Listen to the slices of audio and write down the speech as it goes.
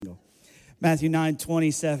Matthew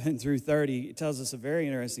 9:27 through 30, it tells us a very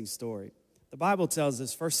interesting story. The Bible tells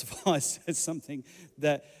us, first of all, it says something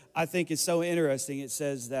that I think is so interesting. It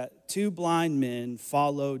says that two blind men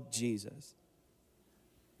followed Jesus.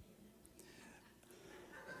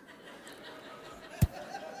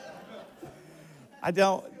 I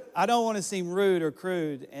don't want to seem rude or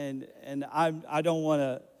crude, and I don't want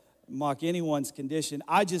to mock anyone's condition.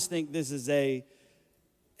 I just think this is a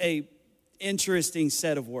interesting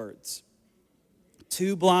set of words.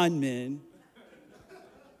 Two blind men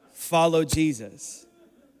follow Jesus.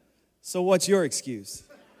 So what's your excuse?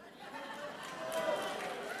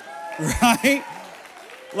 Right?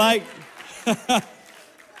 Like,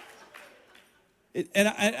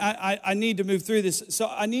 I need to move through this. So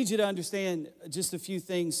I need you to understand just a few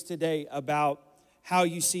things today about how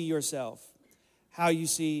you see yourself. How you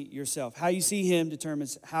see yourself. How you see him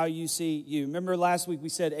determines how you see you. Remember last week we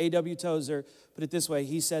said A.W. Tozer put it this way.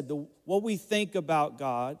 He said, what we think about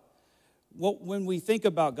God, what we think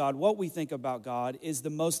about God is the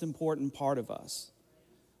most important part of us.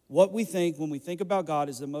 What we think when we think about God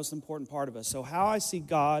is the most important part of us. So how I see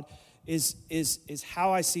God is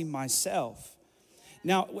how I see myself.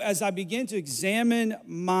 Now, as I begin to examine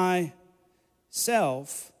myself,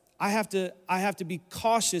 I have to be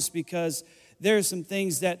cautious because there are some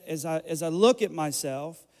things that, as I look at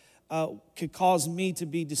myself, could cause me to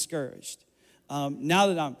be discouraged. Now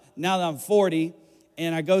that I'm 40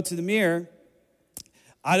 and I go to the mirror,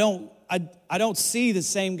 I don't see the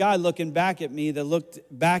same guy looking back at me that looked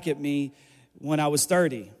back at me when I was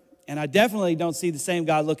 30. And I definitely don't see the same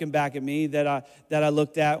guy looking back at me that I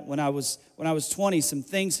looked at when I was 20. Some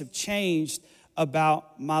things have changed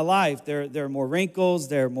about my life. There are more wrinkles,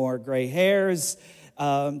 there are more gray hairs.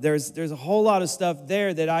 There's a whole lot of stuff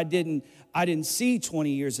there that I didn't see 20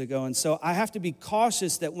 years ago. And so I have to be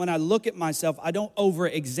cautious that when I look at myself, I don't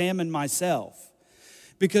over-examine myself.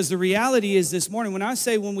 Because the reality is this morning, when I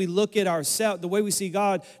say when we look at ourselves, the way we see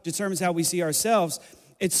God determines how we see ourselves,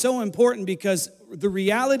 it's so important because the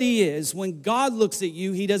reality is when God looks at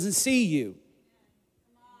you, he doesn't see you.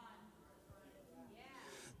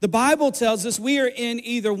 The Bible tells us we are in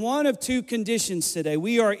either one of two conditions today.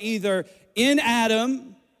 We are either in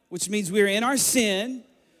Adam, which means we are in our sin,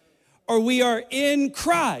 or we are in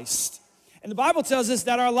Christ. And the Bible tells us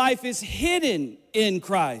that our life is hidden in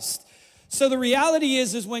Christ. So the reality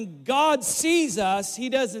is when God sees us, he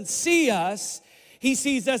doesn't see us. He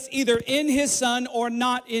sees us either in his Son or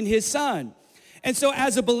not in his Son. And so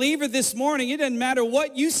as a believer this morning, it doesn't matter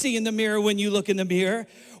what you see in the mirror when you look in the mirror.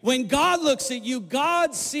 When God looks at you,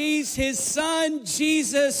 God sees his Son,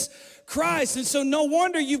 Jesus Christ. And so no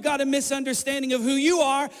wonder you've got a misunderstanding of who you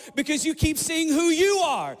are because you keep seeing who you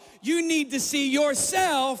are. You need to see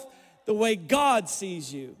yourself the way God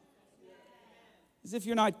sees you. As if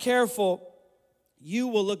you're not careful, you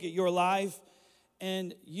will look at your life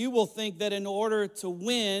and you will think that in order to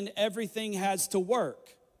win, everything has to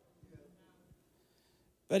work.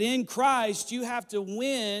 But in Christ, you have to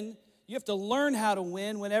win. You have to learn how to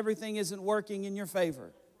win when everything isn't working in your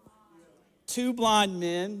favor. Two blind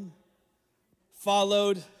men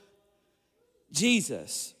followed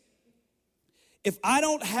Jesus. If I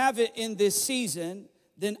don't have it in this season,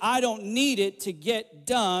 then I don't need it to get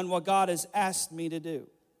done what God has asked me to do.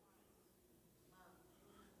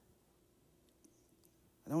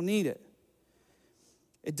 I don't need it.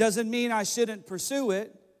 It doesn't mean I shouldn't pursue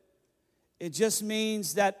it. It just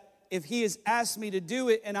means that if he has asked me to do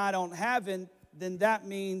it and I don't have it, then that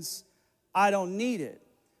means I don't need it.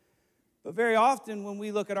 But very often when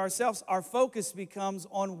we look at ourselves, our focus becomes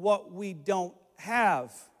on what we don't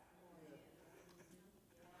have.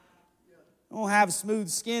 I don't have smooth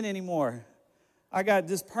skin anymore. I got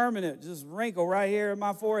this permanent, just wrinkle right here in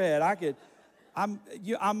my forehead.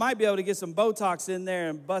 I might be able to get some Botox in there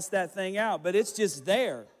and bust that thing out, but it's just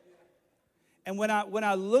there. And when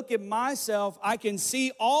I look at myself, I can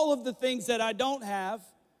see all of the things that I don't have.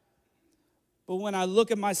 But when I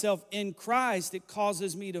look at myself in Christ, it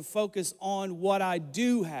causes me to focus on what I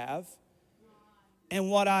do have.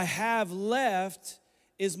 And what I have left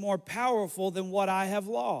is more powerful than what I have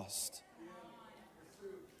lost.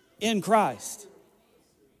 In Christ.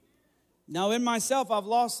 Now, in myself, I've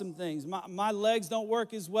lost some things. My legs don't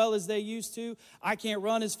work as well as they used to. I can't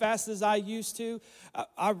run as fast as I used to.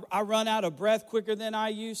 I run out of breath quicker than I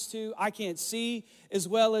used to. I can't see as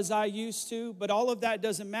well as I used to. But all of that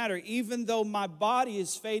doesn't matter. Even though my body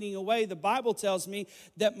is fading away, the Bible tells me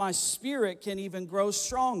that my spirit can even grow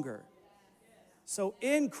stronger. So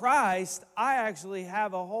in Christ, I actually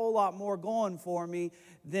have a whole lot more going for me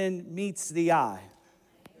than meets the eye.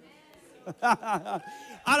 I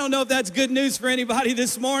don't know if that's good news for anybody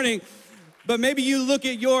this morning, But maybe you look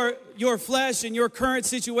at your flesh and your current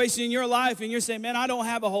situation in your life and you're saying, man, I don't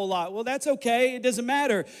have a whole lot. Well, that's okay. It doesn't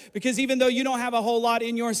matter, because even though you don't have a whole lot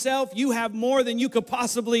in yourself, you have more than you could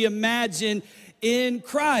possibly imagine in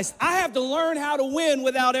Christ. I have to learn how to win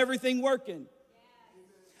without everything working.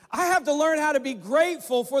 I have to learn how to be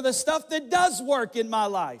grateful for the stuff that does work in my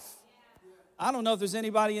life. I don't know if there's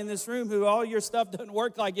anybody in this room who all your stuff doesn't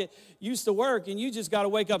work like it used to work, and you just got to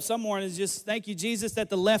wake up some morning and just thank you, Jesus,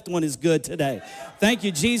 that the left one is good today. Thank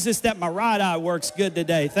you, Jesus, that my right eye works good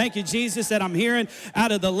today. Thank you, Jesus, that I'm hearing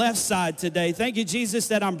out of the left side today. Thank you, Jesus,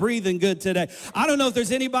 that I'm breathing good today. I don't know if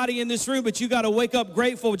there's anybody in this room, but you got to wake up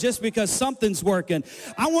grateful just because something's working.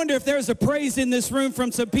 I wonder if there's a praise in this room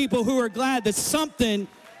from some people who are glad that something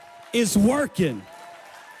is working.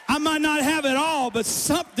 I might not have it all, but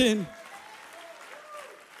something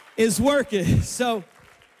is working. So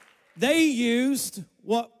they used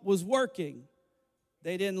what was working.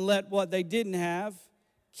 They didn't let what they didn't have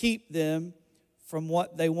keep them from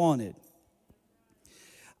what they wanted.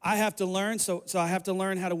 I have to learn, so I have to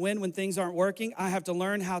learn how to win when things aren't working. I have to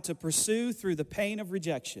learn how to pursue through the pain of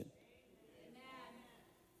rejection.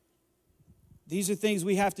 These are things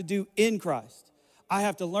we have to do in Christ. I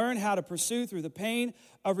have to learn how to pursue through the pain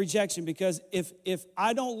of rejection, because if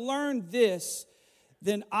I don't learn this,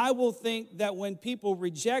 then I will think that when people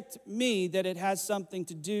reject me, that it has something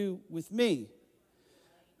to do with me.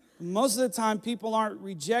 Most of the time, people aren't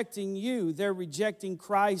rejecting you. They're rejecting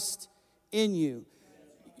Christ in you.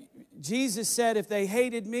 Jesus said, if they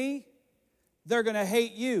hated me, they're going to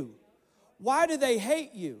hate you. Why do they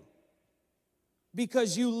hate you?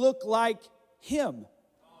 Because you look like him.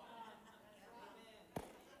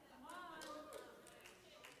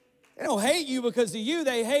 They don't hate you because of you.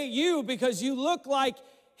 They hate you because you look like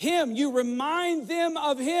him. You remind them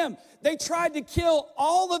of him. They tried to kill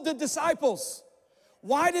all of the disciples.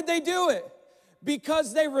 Why did they do it?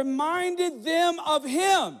 Because they reminded them of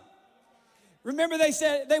him. Remember,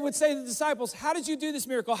 they would say to the disciples, how did you do this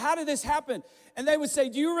miracle? How did this happen? And they would say,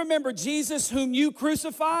 do you remember Jesus whom you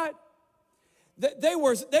crucified?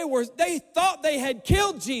 They thought they had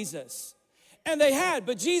killed Jesus. And they had,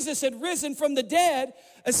 but Jesus had risen from the dead,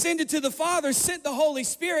 ascended to the Father, sent the Holy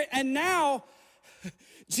Spirit, and now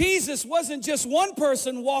Jesus wasn't just one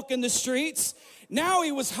person walking the streets. Now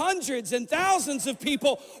he was hundreds and thousands of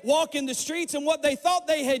people walking the streets, and what they thought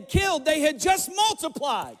they had killed, they had just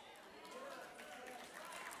multiplied.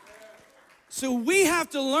 So we have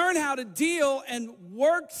to learn how to deal and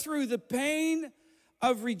work through the pain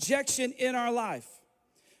of rejection in our life,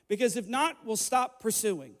 because if not, we'll stop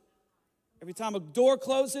pursuing. Every time a door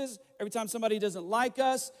closes, every time somebody doesn't like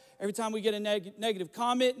us, every time we get a negative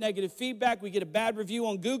comment, negative feedback, we get a bad review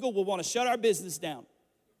on Google, we'll want to shut our business down.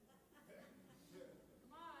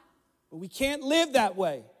 But we can't live that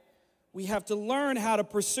way. We have to learn how to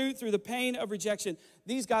pursue through the pain of rejection.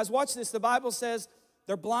 These guys, watch this. The Bible says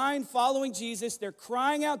they're blind, following Jesus. They're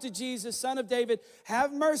crying out to Jesus, Son of David,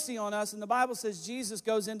 have mercy on us. And the Bible says Jesus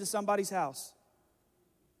goes into somebody's house.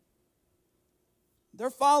 They're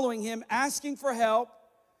following him, asking for help.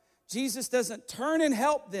 Jesus doesn't turn and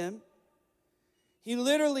help them. He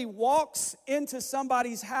literally walks into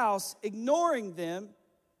somebody's house, ignoring them.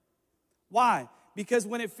 Why? Because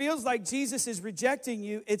when it feels like Jesus is rejecting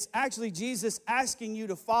you, it's actually Jesus asking you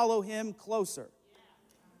to follow him closer.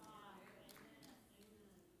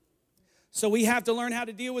 So we have to learn how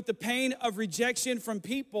to deal with the pain of rejection from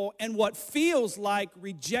people and what feels like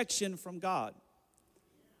rejection from God.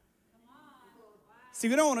 See,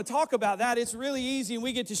 we don't want to talk about that. It's really easy, and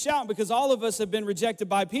we get to shout because all of us have been rejected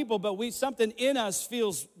by people, but something in us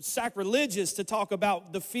feels sacrilegious to talk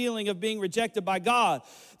about the feeling of being rejected by God,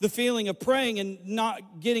 the feeling of praying and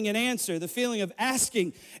not getting an answer, the feeling of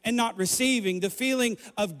asking and not receiving, the feeling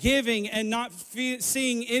of giving and not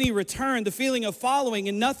seeing any return, the feeling of following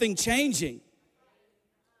and nothing changing.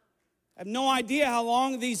 I have no idea how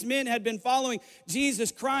long these men had been following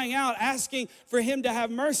Jesus, crying out, asking for him to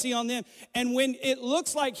have mercy on them. And when it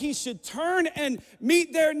looks like he should turn and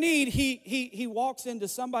meet their need, he walks into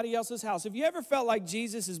somebody else's house. Have you ever felt like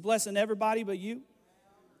Jesus is blessing everybody but you?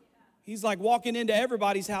 He's like walking into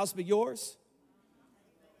everybody's house but yours.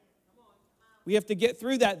 We have to get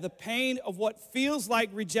through that. The pain of what feels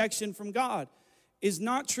like rejection from God is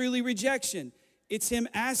not truly rejection. It's him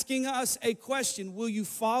asking us a question. Will you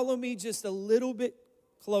follow me just a little bit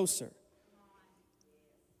closer?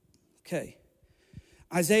 Okay.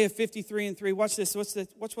 Isaiah 53:3. Watch this.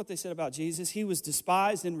 Watch what they said about Jesus. He was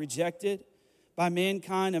despised and rejected by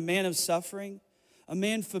mankind, a man of suffering, a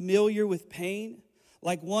man familiar with pain,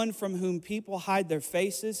 like one from whom people hide their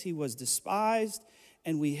faces. He was despised,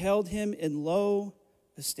 and we held him in low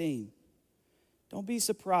esteem. Don't be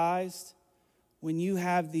surprised when you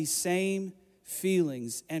have these same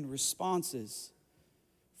feelings and responses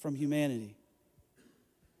from humanity.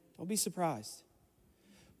 Don't be surprised.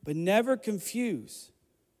 But never confuse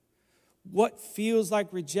what feels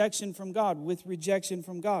like rejection from God with rejection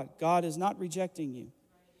from God. God is not rejecting you.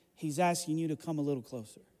 He's asking you to come a little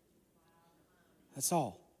closer. That's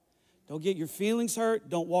all. Don't get your feelings hurt.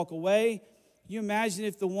 Don't walk away. Can you imagine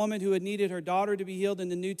if the woman who had needed her daughter to be healed in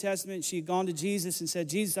the New Testament, she had gone to Jesus and said,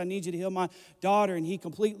 Jesus, I need you to heal my daughter. And he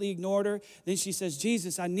completely ignored her. Then she says,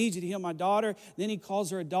 Jesus, I need you to heal my daughter. Then he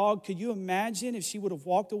calls her a dog. Could you imagine if she would have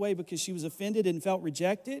walked away because she was offended and felt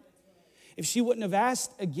rejected? If she wouldn't have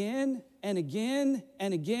asked again and again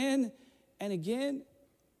and again and again?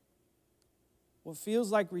 What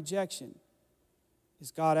feels like rejection is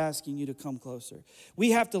God asking you to come closer. We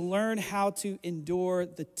have to learn how to endure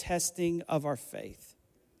the testing of our faith.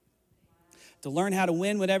 To learn how to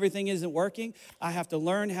win when everything isn't working, I have to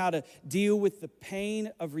learn how to deal with the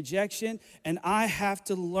pain of rejection, and I have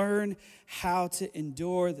to learn how to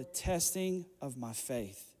endure the testing of my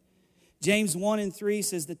faith. James 1:3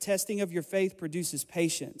 says the testing of your faith produces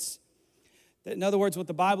patience. In other words, what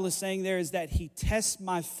the Bible is saying there is that he tests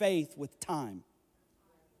my faith with time.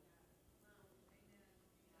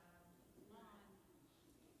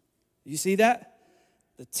 You see that?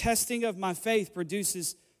 The testing of my faith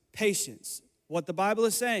produces patience. What the Bible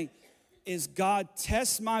is saying is God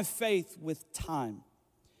tests my faith with time.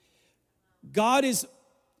 God is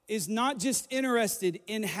not just interested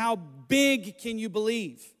in how big can you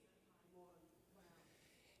believe.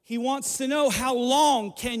 He wants to know how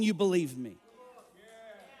long can you believe me.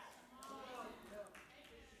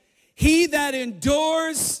 He that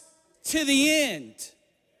endures to the end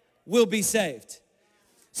will be saved.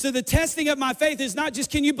 So the testing of my faith is not just,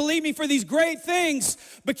 can you believe me for these great things,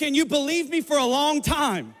 but can you believe me for a long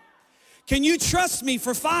time? Can you trust me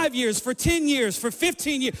for 5 years, for 10 years, for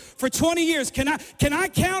 15 years, for 20 years? Can I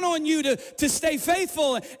count on you to stay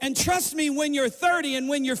faithful and trust me when you're 30 and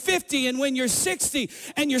when you're 50 and when you're 60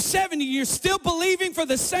 and you're 70? You're still believing for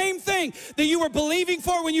the same thing that you were believing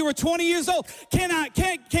for when you were 20 years old.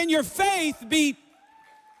 Can your faith be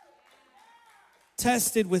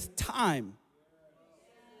tested with time?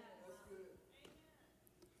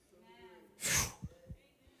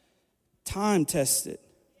 Time tested.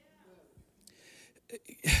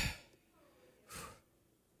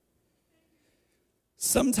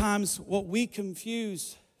 Sometimes what we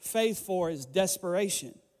confuse faith for is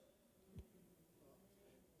desperation.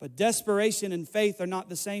 But desperation and faith are not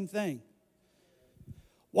the same thing.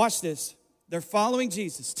 Watch this. They're following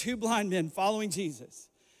Jesus. Two blind men following Jesus.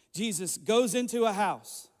 Jesus goes into a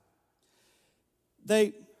house.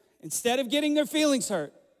 They, instead of getting their feelings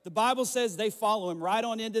hurt, the Bible says they follow him right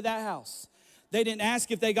on into that house. They didn't ask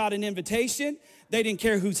if they got an invitation. They didn't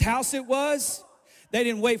care whose house it was. They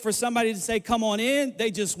didn't wait for somebody to say, come on in. They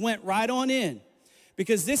just went right on in.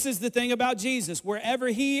 Because this is the thing about Jesus. Wherever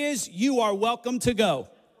he is, you are welcome to go.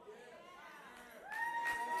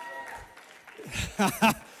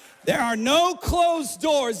 There are no closed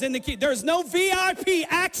doors in the key. There's no VIP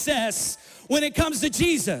access when it comes to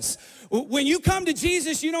Jesus. When you come to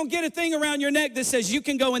Jesus, you don't get a thing around your neck that says you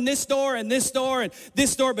can go in this door and this door and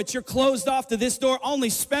this door, but you're closed off to this door. Only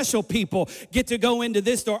special people get to go into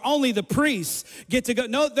this door. Only the priests get to go.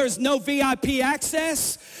 No, there's no VIP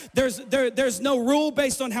access. There's no rule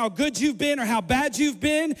based on how good you've been or how bad you've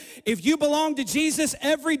been. If you belong to Jesus,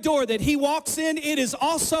 every door that he walks in, it is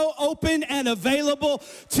also open and available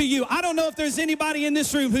to you. I don't know if there's anybody in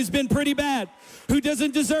this room who's been pretty bad, who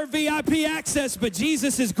doesn't deserve VIP access, but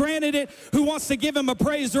Jesus has granted it, who wants to give him a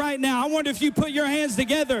praise right now. I wonder if you put your hands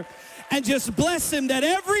together and just bless him that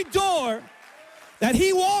every door that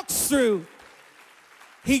he walks through,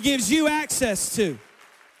 he gives you access to.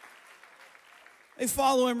 They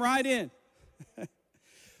follow him right in.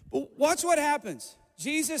 But watch what happens.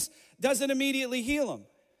 Jesus doesn't immediately heal him.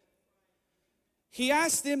 He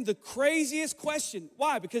asked him the craziest question.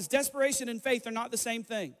 Why? Because desperation and faith are not the same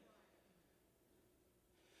thing.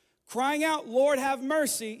 Crying out, Lord, have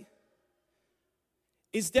mercy,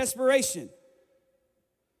 is desperation.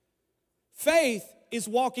 Faith is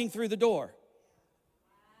walking through the door.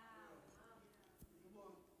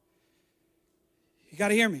 You got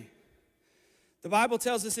to hear me. The Bible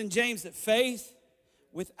tells us in James that faith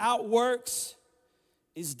without works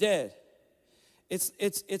is dead.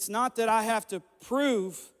 It's not that I have to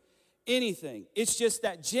prove anything. It's just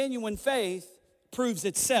that genuine faith proves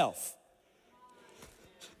itself.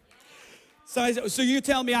 So you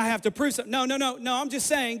tell me I have to prove something. No. I'm just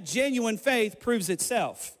saying genuine faith proves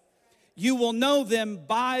itself. You will know them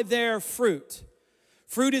by their fruit.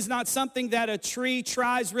 Fruit is not something that a tree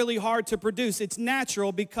tries really hard to produce. It's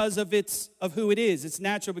natural because of who it is. It's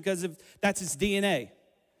natural because that's its DNA.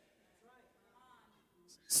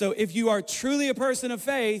 So if you are truly a person of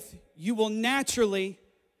faith, you will naturally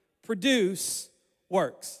produce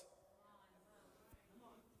works.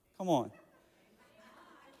 Come on.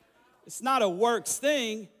 It's not a works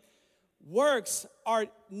thing. Works are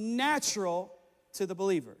natural to the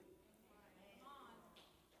believer.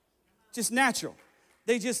 Just natural.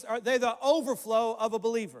 They're the overflow of a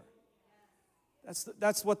believer.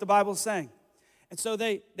 That's what the Bible's saying. And so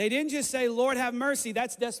they didn't just say, Lord, have mercy.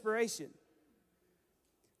 That's desperation.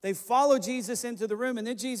 They followed Jesus into the room, and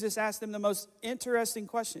then Jesus asked them the most interesting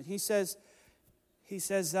question. He says,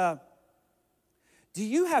 do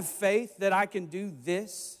you have faith that I can do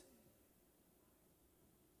this?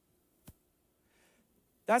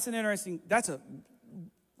 That's a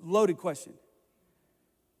loaded question.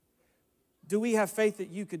 Do we have faith that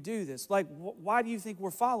you could do this? Like, why do you think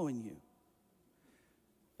we're following you?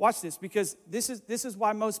 Watch this, because this is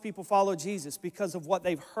why most people follow Jesus, because of what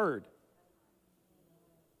they've heard.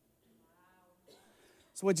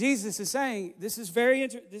 So what Jesus is saying, this is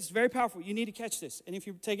very powerful. You need to catch this. And if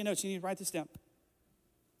you're taking notes, you need to write this down.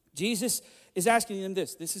 Jesus is asking them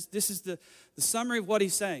this. This is the summary of what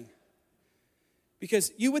he's saying.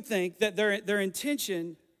 Because you would think that their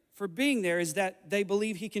intention for being there is that they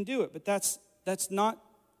believe he can do it. But that's not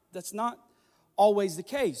always the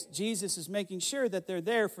case. Jesus is making sure that they're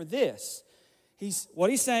there for this.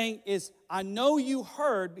 What he's saying is, I know you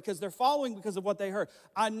heard, because they're following because of what they heard.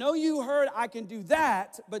 I know you heard I can do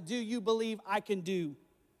that, but do you believe I can do?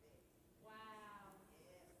 Wow.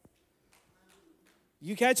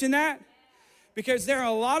 You catching that? Because there are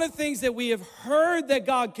a lot of things that we have heard that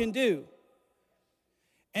God can do.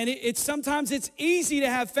 And sometimes it's easy to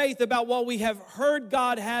have faith about what we have heard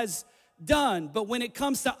God has done. But when it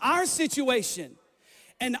comes to our situation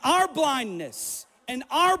and our blindness and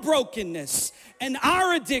our brokenness and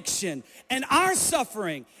our addiction and our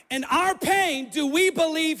suffering and our pain, do we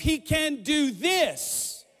believe he can do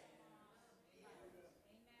this?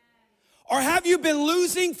 Or have you been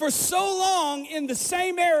losing for so long in the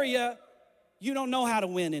same area, you don't know how to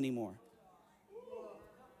win anymore?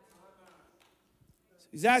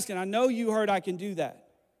 He's asking, I know you heard I can do that,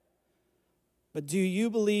 but do you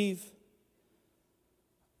believe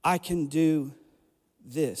I can do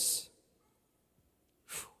this?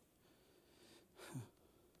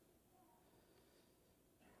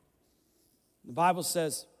 The Bible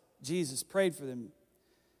says Jesus prayed for them.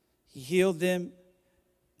 He healed them.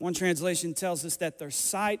 One translation tells us that their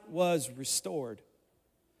sight was restored.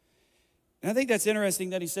 And I think that's interesting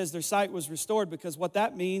that he says their sight was restored, because what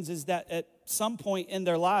that means is that at some point in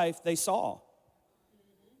their life, they saw.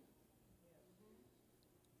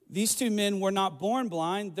 These two men were not born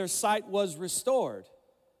blind. Their sight was restored.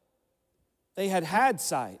 They had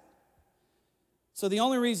sight. So the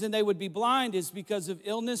only reason they would be blind is because of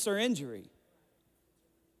illness or injury.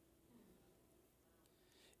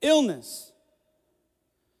 Illness.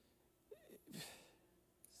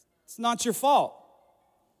 It's not your fault.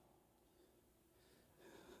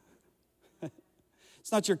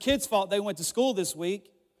 It's not your kid's fault they went to school this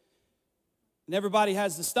week and everybody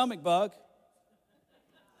has the stomach bug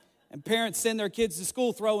and parents send their kids to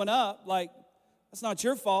school throwing up. Like, that's not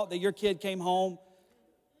your fault that your kid came home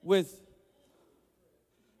with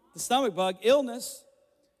the stomach bug. Illness,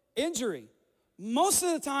 injury. Most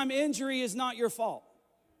of the time, injury is not your fault.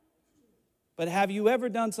 But have you ever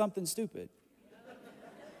done something stupid?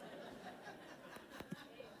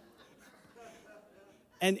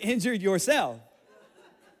 And injured yourself?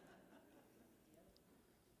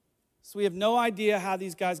 So we have no idea how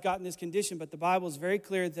these guys got in this condition, but the Bible is very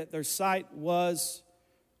clear that their sight was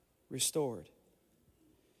restored.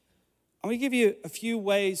 I'm going to give you a few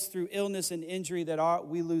ways through illness and injury that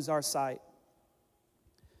we lose our sight.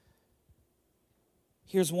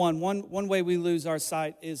 Here's one. One way we lose our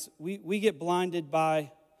sight is we get blinded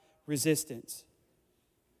by resistance.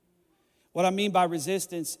 What I mean by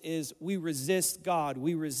resistance is we resist God.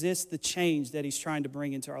 We resist the change that he's trying to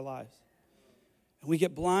bring into our lives. And we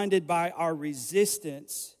get blinded by our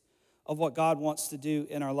resistance of what God wants to do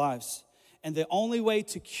in our lives. And the only way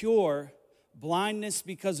to cure blindness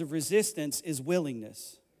because of resistance is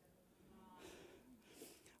willingness.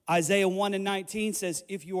 Isaiah 1:19 says,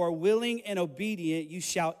 if you are willing and obedient, you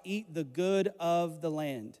shall eat the good of the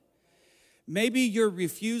land. Maybe your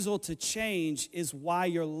refusal to change is why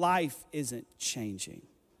your life isn't changing.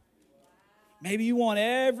 Maybe you want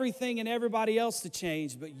everything and everybody else to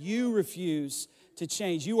change, but you refuse to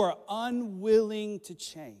change. You are unwilling to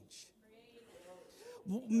change.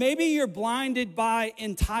 Maybe you're blinded by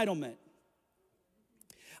entitlement.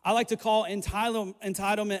 I like to call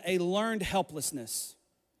entitlement a learned helplessness.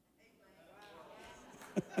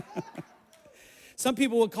 Some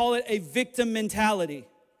people would call it a victim mentality.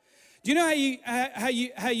 Do you know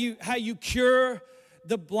how you cure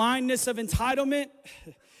the blindness of entitlement?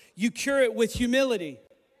 You cure it with humility.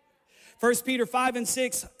 1 Peter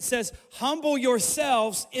 5:6 says, humble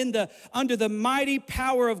yourselves under the mighty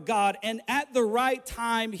power of God, and at the right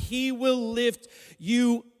time, he will lift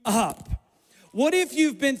you up. What if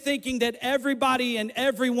you've been thinking that everybody and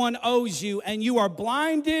everyone owes you, and you are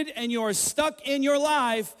blinded and you are stuck in your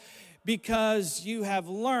life because you have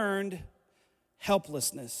learned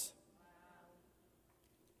helplessness?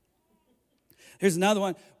 Here's another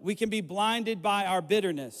one. We can be blinded by our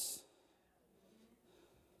bitterness.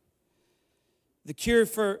 The cure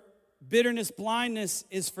for bitterness, blindness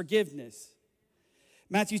is forgiveness.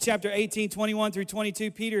 Matthew chapter 18, 21 through 22,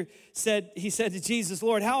 Peter said to Jesus,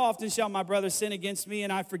 Lord, how often shall my brother sin against me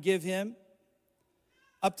and I forgive him?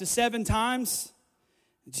 Up to 7 times?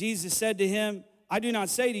 Jesus said to him, I do not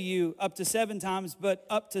say to you up to 7 times, but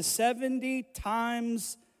up to 70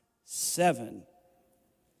 times 7.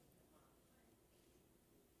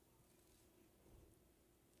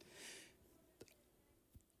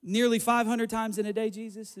 Nearly 500 times in a day,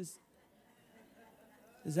 Jesus?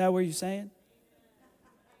 Is that what you're saying?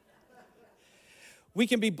 We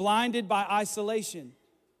can be blinded by isolation.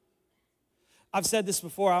 I've said this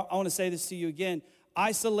before. I want to say this to you again.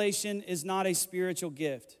 Isolation is not a spiritual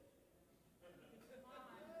gift.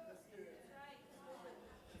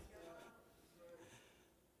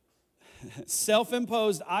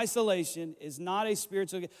 Self-imposed isolation is not a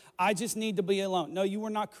spiritual gift. I just need to be alone. No, you were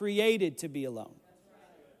not created to be alone.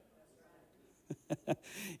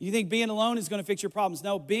 You think being alone is going to fix your problems.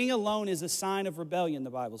 No, being alone is a sign of rebellion, the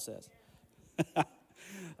Bible says.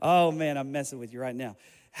 Oh, man, I'm messing with you right now.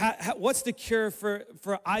 What's the cure for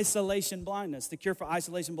isolation blindness? The cure for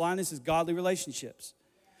isolation blindness is godly relationships.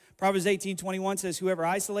 Proverbs 18:21 says, whoever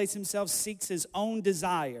isolates himself seeks his own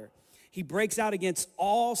desire. He breaks out against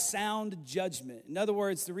all sound judgment. In other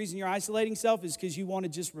words, the reason you're isolating yourself is because you want to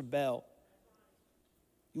just rebel.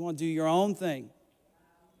 You want to do your own thing.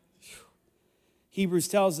 Hebrews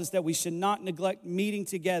tells us that we should not neglect meeting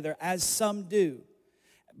together as some do.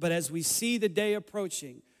 But as we see the day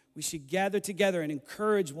approaching, we should gather together and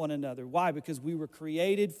encourage one another. Why? Because we were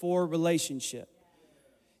created for relationship.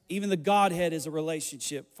 Even the Godhead is a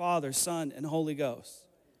relationship. Father, Son, and Holy Ghost.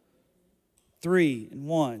 3 in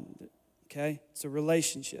 1. Okay? It's a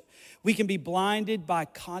relationship. We can be blinded by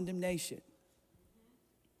condemnation.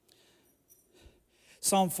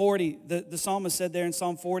 Psalm 40, the psalmist said there in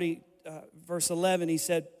Psalm 40, verse 11, he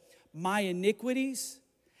said, my iniquities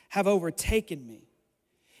have overtaken me.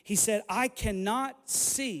 He said, I cannot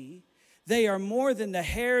see. They are more than the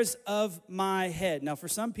hairs of my head. Now, for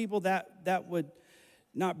some people, that would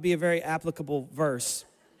not be a very applicable verse.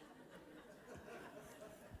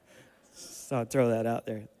 So I'll throw that out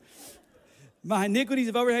there. My iniquities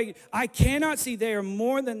have overtaken. I cannot see. They are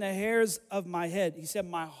more than the hairs of my head. He said,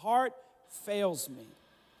 my heart fails me.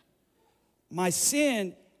 My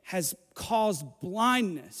sin has caused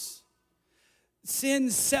blindness. Sin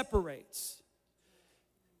separates.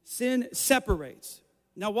 Sin separates.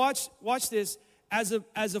 Now watch this. As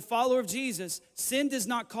a follower of Jesus, sin does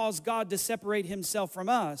not cause God to separate himself from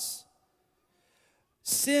us.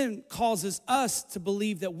 Sin causes us to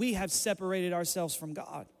believe that we have separated ourselves from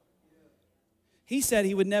God. He said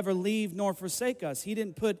he would never leave nor forsake us. He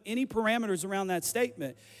didn't put any parameters around that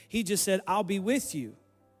statement. He just said, I'll be with you.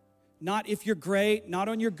 Not if you're great, not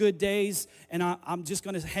on your good days, and I'm just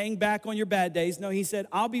going to hang back on your bad days. No, he said,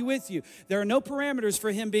 I'll be with you. There are no parameters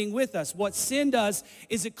for him being with us. What sin does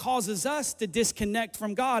is it causes us to disconnect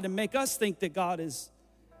from God and make us think that God is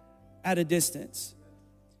at a distance.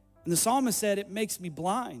 And the psalmist said, it makes me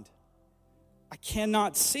blind. I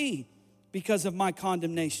cannot see because of my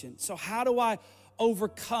condemnation. So how do I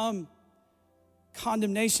overcome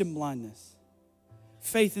condemnation blindness?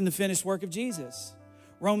 Faith in the finished work of Jesus.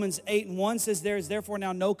 Romans 8:1 says, there is therefore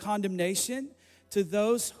now no condemnation to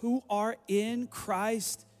those who are in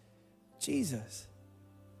Christ Jesus.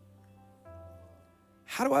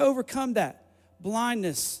 How do I overcome that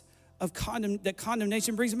blindness of that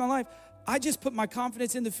condemnation brings in my life? I just put my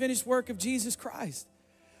confidence in the finished work of Jesus Christ.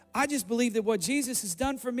 I just believe that what Jesus has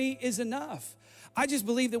done for me is enough. I just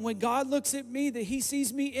believe that when God looks at me, that he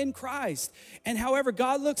sees me in Christ. And however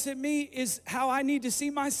God looks at me is how I need to see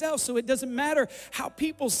myself. So it doesn't matter how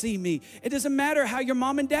people see me. It doesn't matter how your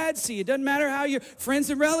mom and dad see you. It doesn't matter how your friends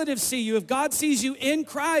and relatives see you. If God sees you in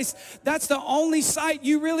Christ, that's the only sight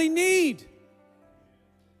you really need.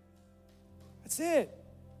 That's it.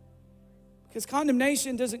 Because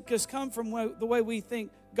condemnation doesn't just come from the way we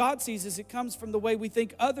think God sees us. It comes from the way we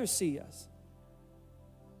think others see us.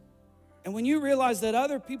 And when you realize that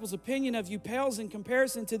other people's opinion of you pales in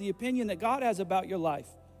comparison to the opinion that God has about your life,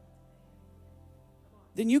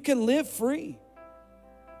 then you can live free.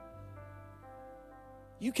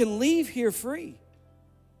 You can leave here free.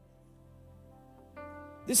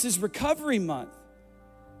 This is Recovery Month. I'm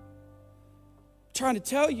trying to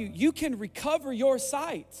tell you, you can recover your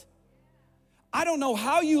sight. I don't know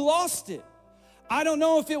how you lost it. I don't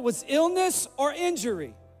know if it was illness or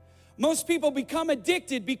injury. Most people become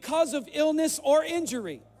addicted because of illness or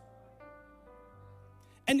injury.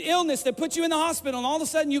 An illness that put you in the hospital and all of a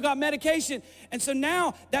sudden you got medication. And so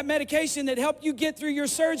now that medication that helped you get through your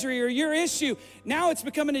surgery or your issue, now it's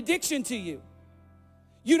become an addiction to you.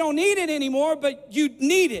 You don't need it anymore, but you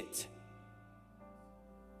need it.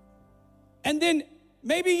 And then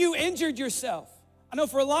maybe you injured yourself. I know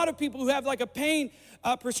for a lot of people who have like a pain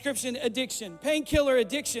prescription addiction, painkiller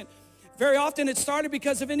addiction, very often it started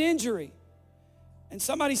because of an injury. And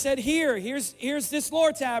somebody said, here's this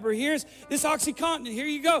Lortab, or here's this OxyContin, here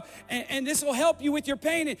you go. And this will help you with your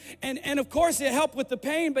pain. And of course it helped with the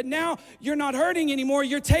pain, but now you're not hurting anymore.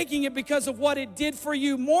 You're taking it because of what it did for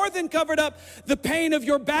you. More than covered up the pain of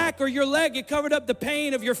your back or your leg, it covered up the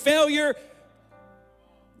pain of your failure,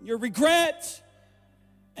 your regret,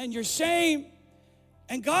 and your shame.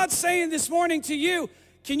 And God's saying this morning to you,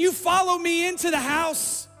 can you follow me into the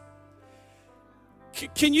house?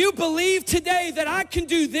 Can you believe today that I can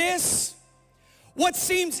do this? What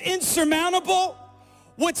seems insurmountable,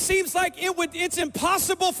 what seems like it's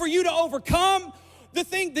impossible for you to overcome,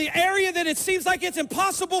 the area that it seems like it's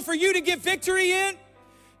impossible for you to get victory in.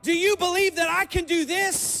 Do you believe that I can do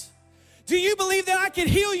this? Do you believe that I can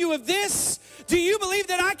heal you of this? Do you believe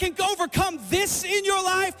that I can overcome this in your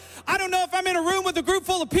life? I don't know if I'm in a room with a group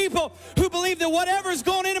full of people who believe that whatever is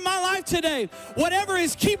going into my life today, whatever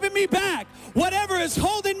is keeping me back, whatever is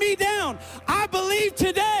holding me down, I believe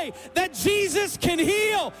today that Jesus can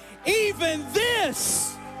heal even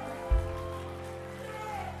this.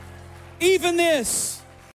 Even this.